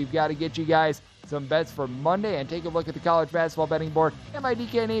segment, we've got to get you guys some bets for Monday and take a look at the college basketball betting board and my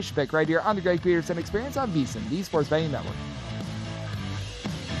DK Nation pick right here on the Greg Peterson Experience on VSiN, the Sports Betting Network.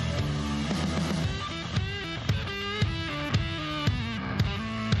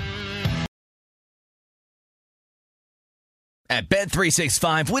 At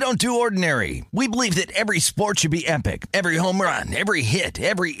Bet365, we don't do ordinary. We believe that every sport should be epic. Every home run, every hit,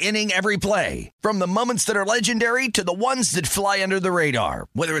 every inning, every play. From the moments that are legendary to the ones that fly under the radar.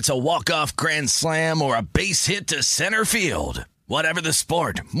 Whether it's a walk-off grand slam or a base hit to center field. Whatever the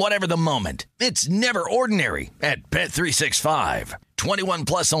sport, whatever the moment. It's never ordinary at Bet365. 21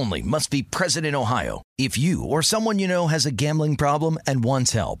 plus only. Must be present in Ohio. If you or someone you know has a gambling problem and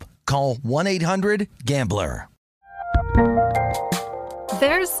wants help, call 1-800-GAMBLER.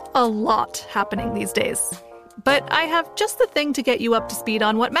 There's a lot happening these days, but I have just the thing to get you up to speed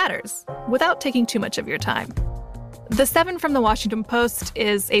on what matters without taking too much of your time. The 7 from the Washington Post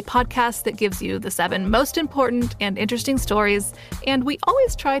is a podcast that gives you the 7 most important and interesting stories, and we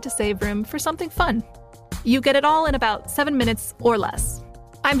always try to save room for something fun. You get it all in about 7 minutes or less.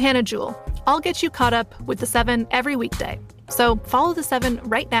 I'm Hannah Jewell. I'll get you caught up with the 7 every weekday. So follow the 7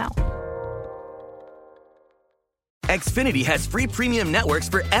 right now. Xfinity has free premium networks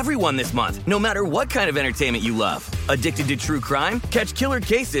for everyone this month, no matter what kind of entertainment you love. Addicted to true crime? Catch killer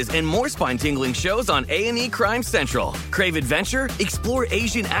cases and more spine-tingling shows on A&E Crime Central. Crave adventure? Explore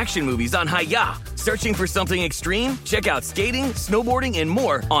Asian action movies on Hi-YAH. Searching for something extreme? Check out skating, snowboarding, and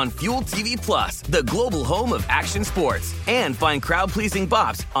more on Fuel TV Plus, the global home of action sports. And find crowd-pleasing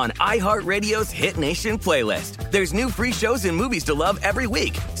bops on iHeartRadio's Hit Nation playlist. There's new free shows and movies to love every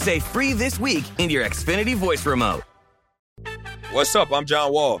week. Say free this week in your Xfinity voice remote. What's up? I'm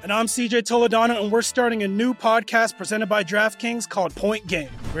John Wall. And I'm CJ Toledano, and we're starting a new podcast presented by DraftKings called Point Game.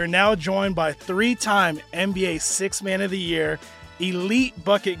 We're now joined by 3-time NBA Sixth Man of the Year, elite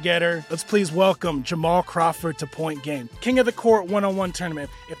bucket getter. Let's please welcome Jamal Crawford to Point Game. King of the Court one-on-one tournament.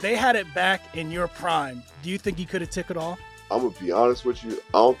 If they had it back in your prime, do you think you could have took it all? I'm going to be honest with you.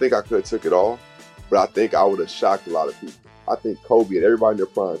 I don't think I could have took it all, but I think I would have shocked a lot of people. I think Kobe and everybody in their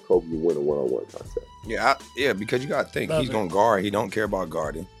prime, Kobe would win a one-on-one contest. Yeah, because you got to think, he's going to guard. He don't care about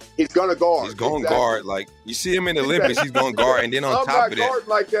guarding. He's going to guard. He's going to guard. Like, you see him in the Olympics, he's going to guard. And then on top of that.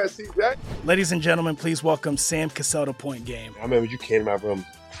 Like that, see that? Ladies and gentlemen, please welcome Sam Cassell to Point Game. I remember you came to my room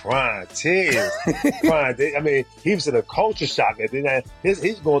crying, tears, crying. I mean, he was in a culture shock. And then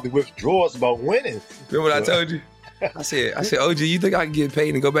he's going through withdrawals about winning. Remember what I told you? I said, OG, you think I can get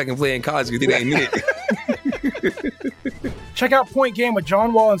paid and go back and play in college because it ain't it? Check out Point Game with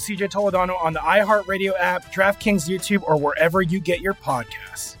John Wall and CJ Toledano on the iHeartRadio app, DraftKings YouTube, or wherever you get your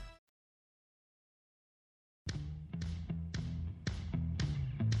podcasts.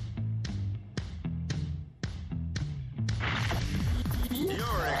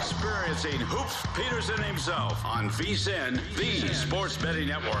 You're experiencing Hoops Peterson himself on VSiN, the Sports Betting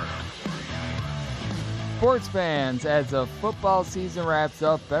Network. Sports fans, as the football season wraps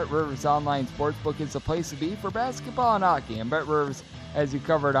up, BetRivers Online Sportsbook is the place to be for basketball and hockey. And BetRivers has you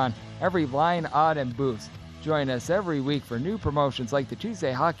covered on every line, odd, and boost. Join us every week for new promotions like the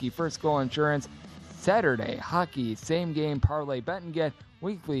Tuesday Hockey First Goal Insurance, Saturday Hockey Same Game Parlay Bet and Get,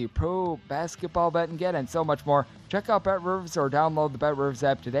 weekly Pro Basketball Bet and Get, and so much more. Check out BetRivers or download the BetRivers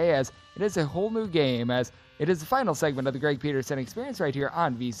app today, as it is a whole new game, as it is the final segment of the Greg Peterson Experience right here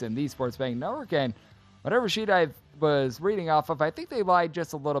on VSiN, the Sports Betting Network. And whatever sheet I was reading off of, I think they lied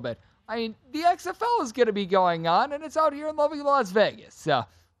just a little bit. I mean, the XFL is going to be going on, and it's out here in lovely Las Vegas. So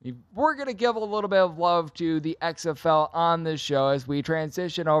we're going to give a little bit of love to the XFL on this show as we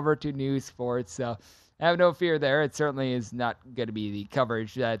transition over to new sports. So have no fear there. It certainly is not going to be the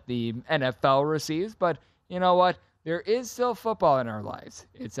coverage that the NFL receives. But you know what? There is still football in our lives.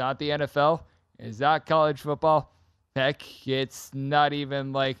 It's not the NFL. It's not college football. Heck, it's not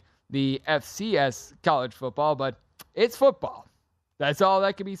even like the FCS college football, but it's football. That's all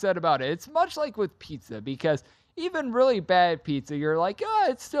that can be said about it. It's much like with pizza, because even really bad pizza, you're like,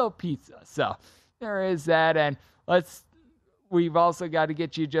 it's still pizza. So there is that, and we've also got to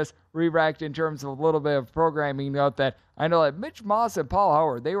get you just re-racked in terms of a little bit of programming note that I know that Mitch Moss and Paul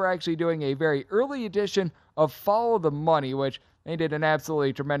Howard, they were actually doing a very early edition of Follow the Money, which they did an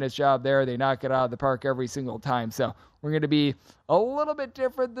absolutely tremendous job there. They knock it out of the park every single time. So we're going to be a little bit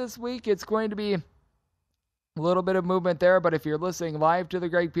different this week. It's going to be a little bit of movement there, but if you're listening live to the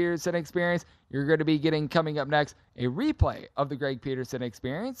Greg Peterson Experience, you're going to be getting, coming up next, a replay of the Greg Peterson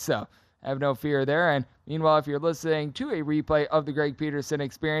Experience. So have no fear there. And meanwhile, if you're listening to a replay of the Greg Peterson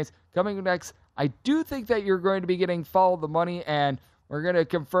Experience, coming next, I do think that you're going to be getting Follow the Money, and we're going to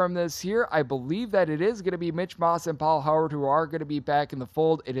confirm this here. I believe that it is going to be Mitch Moss and Paul Howard who are going to be back in the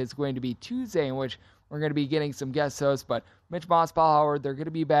fold. It is going to be Tuesday, in which we're going to be getting some guest hosts, but Mitch Moss, Paul Howard, they're going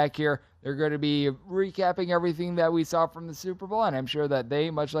to be back here. They're going to be recapping everything that we saw from the Super Bowl, and I'm sure that they,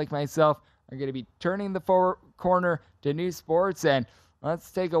 much like myself, are going to be turning the corner to new sports. And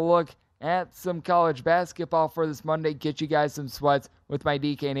let's take a look at some college basketball for this Monday. Get you guys some sweats with my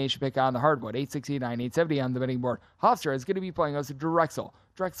DK Nation pick on the hardwood. 869, 870 on the betting board. Hofstra is going to be playing us Drexel.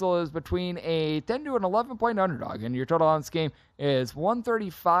 Drexel is between a 10 to an 11-point underdog, and your total on this game is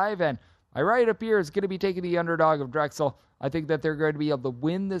 135. And my right up here is going to be taking the underdog of Drexel. I think that they're going to be able to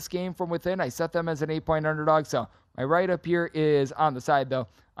win this game from within. I set them as an 8-point underdog, so my right up here is on the side, though.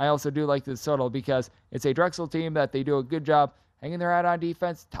 I also do like this total because it's a Drexel team that they do a good job hanging their hat on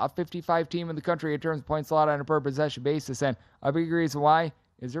defense. Top 55 team in the country in terms of points allowed on a per possession basis, and a big reason why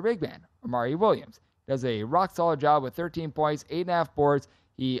is their big man, Amari Williams. Does a rock-solid job with 13 points, 8.5 boards.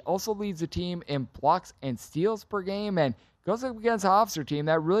 He also leads the team in blocks and steals per game, and goes up against an Hofstra team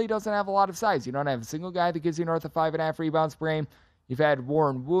that really doesn't have a lot of size. You don't have a single guy that gives you north of 5.5 rebounds per game. You've had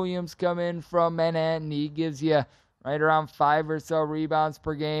Warren Williams come in from Manhattan. He gives you right around 5 or so rebounds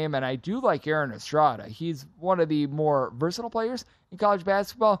per game. And I do like Aaron Estrada. He's one of the more versatile players in college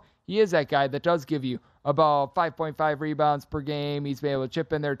basketball. He is that guy that does give you about 5.5 rebounds per game. He's been able to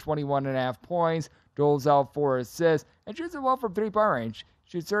chip in there 21.5 points, doles out 4 assists, and shoots it well from three-point range.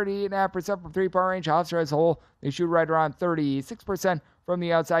 Shoots 38.5% from three-point range. Hofstra as a whole, they shoot right around 36% from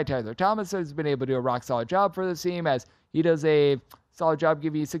the outside. Tyler Thomas has been able to do a rock-solid job for this team, as he does a solid job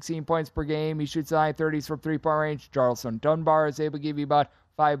giving you 16 points per game. He shoots high 30s from three-point range. Charleston Dunbar is able to give you about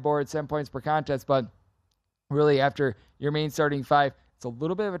 5 boards, 10 points per contest. But really, after your main starting 5, it's a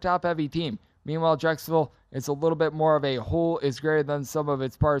little bit of a top-heavy team. Meanwhile, Drexel is a little bit more of a whole is greater than some of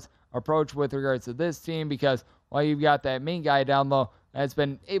its parts approach with regards to this team, because while you've got that main guy down low that's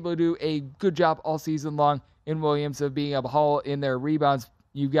been able to do a good job all season long in Williams of being able to haul in their rebounds.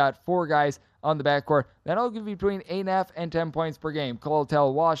 You've got 4 guys on the backcourt. That'll give you between 8.5 and 10 points per game.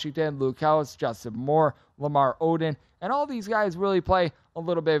 Coltel Washington, Luke House, Justin Moore, Lamar Odin, and all these guys really play a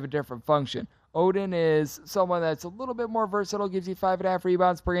little bit of a different function. Odin is someone that's a little bit more versatile, gives you 5.5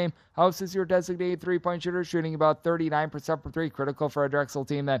 rebounds per game. House is your designated three-point shooter, shooting about 39% from 3, critical for a Drexel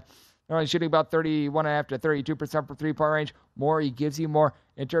team that only shooting about 31.5 to 32% from three-point range. Moore, he gives you more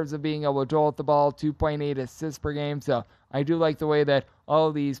in terms of being able to dole at the ball, 2.8 assists per game. So I do like the way that all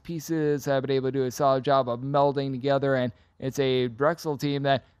of these pieces have been able to do a solid job of melding together, and it's a Drexel team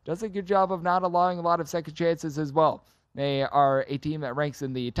that does a good job of not allowing a lot of second chances as well. They are a team that ranks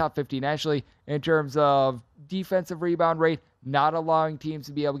in the top 50 nationally in terms of defensive rebound rate, not allowing teams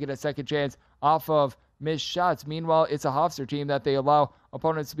to be able to get a second chance off of missed shots. Meanwhile, it's a Hofstra team that they allow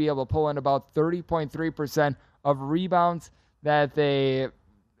opponents to be able to pull in about 30.3% of rebounds that they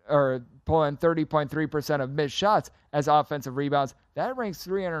are pull in 30.3% of missed shots as offensive rebounds. That ranks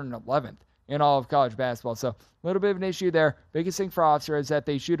 311th in all of college basketball. So a little bit of an issue there. Biggest thing for Hofstra is that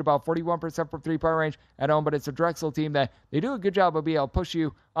they shoot about 41% from three-point range at home, but it's a Drexel team that they do a good job of being able to push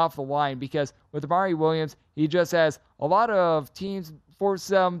you off the line, because with Amari Williams, he just has a lot of teams force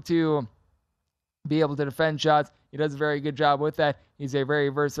them to be able to defend shots. He does a very good job with that. He's a very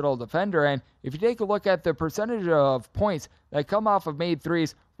versatile defender. And if you take a look at the percentage of points that come off of made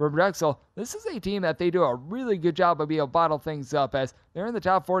threes from Drexel, this is a team that they do a really good job of being able to bottle things up, as they're in the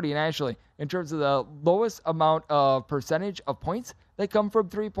top 40 nationally in terms of the lowest amount of percentage of points that come from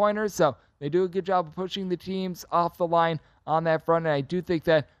three-pointers. So they do a good job of pushing the teams off the line on that front. And I do think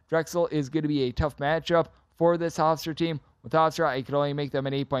that Drexel is going to be a tough matchup for this Hofstra team. With Hofstra, I could only make them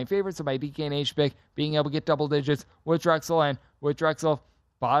an 8-point favorite, so my DK and H pick being able to get double digits with Drexel. And with Drexel,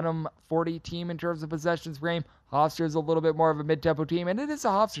 bottom 40 team in terms of possessions per game. Hofstra is a little bit more of a mid-tempo team, and it is a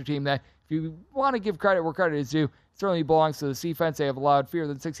Hofstra team that, if you want to give credit where credit is due, it certainly belongs to the defense. They have allowed fewer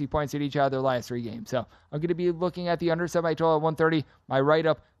than 60 points in each of their last 3 games. So I'm going to be looking at the under semi-total at 130. My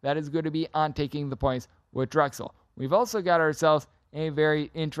write-up, that is going to be on taking the points with Drexel. We've also got ourselves a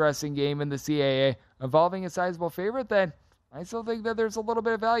very interesting game in the CAA involving a sizable favorite that I still think that there's a little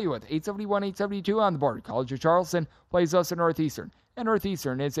bit of value with. 871, 872 on the board. College of Charleston plays us in Northeastern. And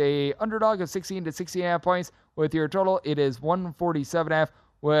Northeastern is a underdog of 16 to 16.5 points. With your total, it is 147.5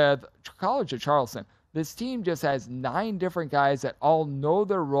 with College of Charleston. This team just has 9 different guys that all know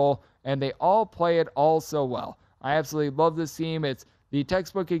their role, and they all play it all so well. I absolutely love this team. It's the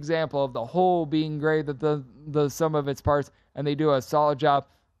textbook example of the whole being great at the sum of its parts, and they do a solid job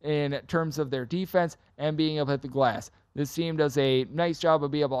in terms of their defense and being able to hit the glass. This team does a nice job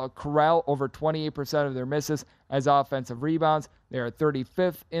of being able to corral over 28% of their misses as offensive rebounds. They are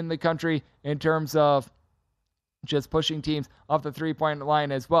 35th in the country in terms of just pushing teams off the three-point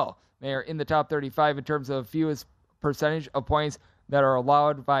line as well. They are in the top 35 in terms of fewest percentage of points that are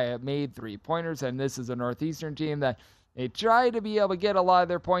allowed via made three-pointers, and this is a Northeastern team that they try to be able to get a lot of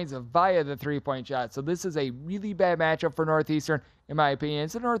their points via the three-point shot. So this is a really bad matchup for Northeastern, in my opinion.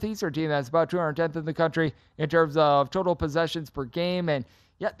 It's a Northeastern team that's about 210th in the country in terms of total possessions per game. And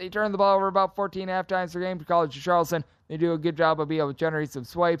yet they turn the ball over about 14.5 times per game to College of Charleston. They do a good job of being able to generate some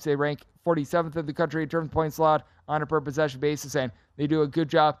swipes. They rank 47th in the country in terms of points allowed on a per-possession basis. And they do a good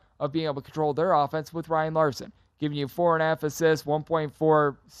job of being able to control their offense with Ryan Larson, giving you 4.5 assists,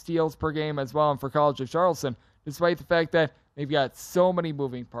 1.4 steals per game as well. And for College of Charleston, despite the fact that they've got so many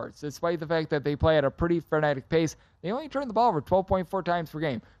moving parts, despite the fact that they play at a pretty frenetic pace, they only turn the ball over 12.4 times per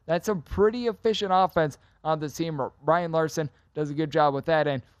game. That's some pretty efficient offense on the team. Ryan Larson does a good job with that.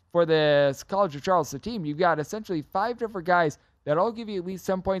 And for this College of Charleston team, you've got essentially 5 different guys that all give you at least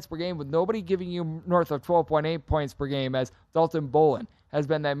 10 points per game, with nobody giving you north of 12.8 points per game, as Dalton Bolin has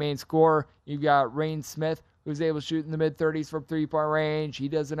been that main scorer. You've got Rain Smith, who's able to shoot in the mid-30s from three-point range. He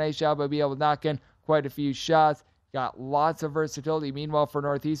does a nice job of being able to knock in quite a few shots. Got lots of versatility. Meanwhile, for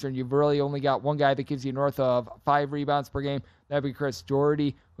Northeastern, you've really only got one guy that gives you north of 5 rebounds per game. That'd be Chris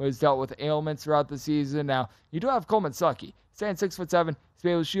Doherty, who has dealt with ailments throughout the season. Now, you do have Coleman Sucky. Standing 6'7", he's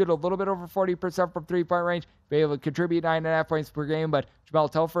been able to shoot a little bit over 40% from three-point range. Be able to contribute 9.5 points per game. But Jamal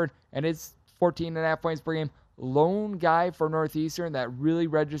Telford and his 14.5 points per game, lone guy for Northeastern that really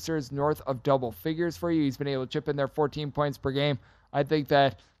registers north of double figures for you. He's been able to chip in there 14 points per game. I think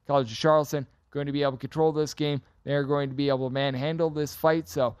that College of Charleston going to be able to control this game. they're going to be able to manhandle this fight.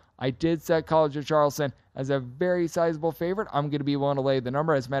 So I did set College of Charleston as a very sizable favorite. I'm going to be willing to lay the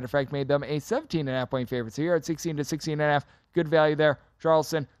number. As a matter of fact, made them a 17.5 point favorite. So here at 16 to 16.5, good value there.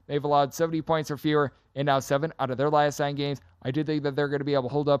 Charleston, they've allowed 70 points or fewer in now 7 out of their last 9 games. I do think that they're going to be able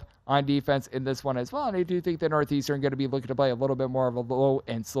to hold up on defense in this one as well. And I do think that Northeastern are going to be looking to play a little bit more of a low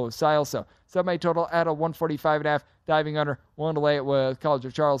and slow style. So set my total at a 145.5, diving under. Willing to lay it with College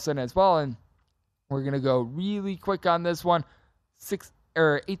of Charleston as well. And we're going to go really quick on this one.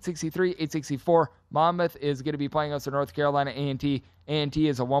 863, 864. Monmouth is going to be playing us in North Carolina A&T. A&T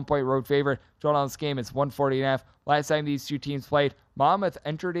is a 1-point road favorite. Total on this game is 140.5. Last time these two teams played, Monmouth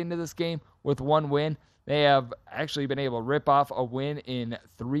entered into this game with 1 win. They have actually been able to rip off a win in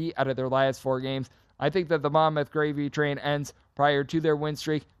 3 out of their last 4 games. I think that the Monmouth gravy train ends prior to their win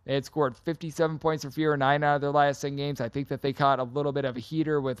streak. They had scored 57 points or fewer 9 out of their last 10 games. I think that they caught a little bit of a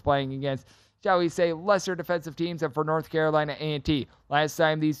heater with playing against, shall we say, lesser defensive teams. And for North Carolina A&T, last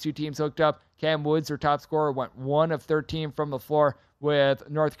time these two teams hooked up, Cam Woods, their top scorer, went 1 of 13 from the floor. With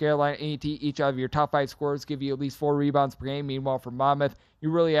North Carolina A&T, each of your top 5 scorers give you at least 4 rebounds per game. Meanwhile, for Monmouth,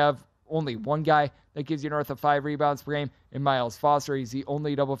 you really have only one guy that gives you north of 5 rebounds per game in Miles Foster. He's the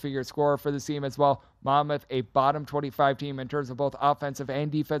only double-figure scorer for this team as well. Monmouth, a bottom 25 team in terms of both offensive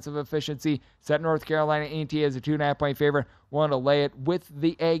and defensive efficiency. Set North Carolina A&T as a 2.5 point favorite. Want to lay it with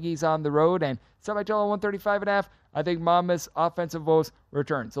the Aggies on the road, and semi-total 135.5. I think Monmouth's offensive woes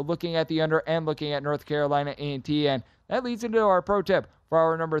return. So looking at the under and looking at North Carolina A&T, and that leads into our pro tip for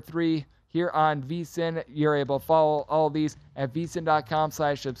our number 3 here on VSiN. You're able to follow all of these at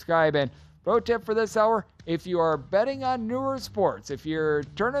vsin.com/subscribe. And pro tip for this hour, if you are betting on newer sports, if you're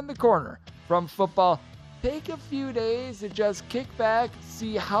turning the corner from football, take a few days and just kick back,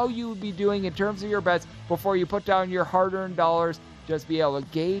 see how you would be doing in terms of your bets before you put down your hard-earned dollars. Just be able to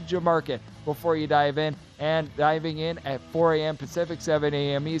gauge your market before you dive in. And diving in at 4 a.m. Pacific, 7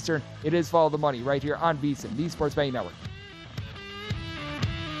 a.m. Eastern, it is Follow the Money right here on VSiN, the Sports Betting Network.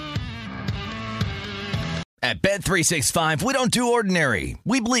 At Bet365, we don't do ordinary.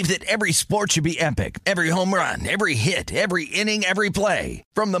 We believe that every sport should be epic. Every home run, every hit, every inning, every play.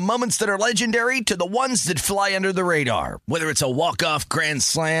 From the moments that are legendary to the ones that fly under the radar. Whether it's a walk-off grand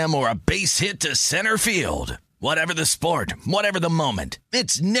slam or a base hit to center field. Whatever the sport, whatever the moment.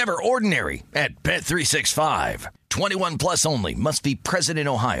 It's never ordinary at Bet365. 21 plus only. Must be present in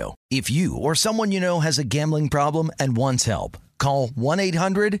Ohio. If you or someone you know has a gambling problem and wants help, call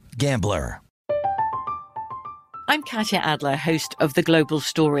 1-800-GAMBLER. I'm Katya Adler, host of The Global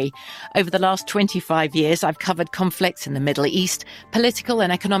Story. Over the last 25 years, I've covered conflicts in the Middle East, political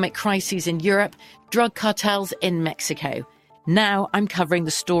and economic crises in Europe, drug cartels in Mexico. Now I'm covering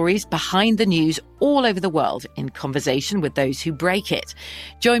the stories behind the news all over the world in conversation with those who break it.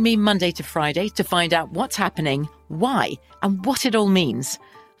 Join me Monday to Friday to find out what's happening, why, and what it all means.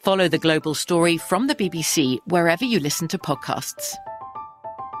 Follow The Global Story from the BBC wherever you listen to podcasts.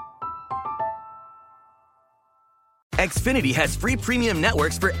 Xfinity has free premium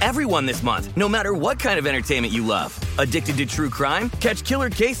networks for everyone this month, no matter what kind of entertainment you love. Addicted to true crime? Catch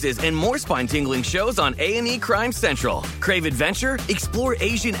killer cases and more spine-tingling shows on A&E Crime Central. Crave adventure? Explore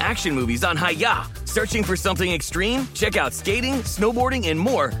Asian action movies on Hi-YAH. Searching for something extreme? Check out skating, snowboarding, and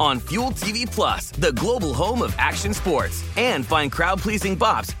more on Fuel TV Plus, the global home of action sports. And find crowd-pleasing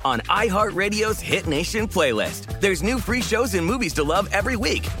bops on iHeartRadio's Hit Nation playlist. There's new free shows and movies to love every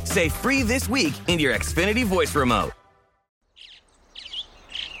week. Say free this week in your Xfinity voice remote.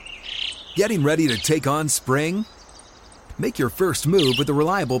 Getting ready to take on spring? Make your first move with the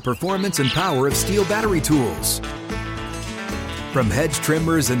reliable performance and power of Steel battery tools. From hedge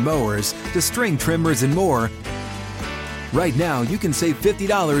trimmers and mowers to string trimmers and more, right now you can save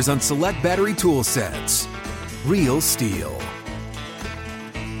 $50 on select battery tool sets. Real Steel.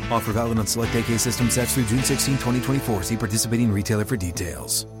 Offer valid on select AK system sets through June 16, 2024. See participating retailer for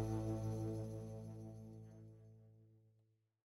details.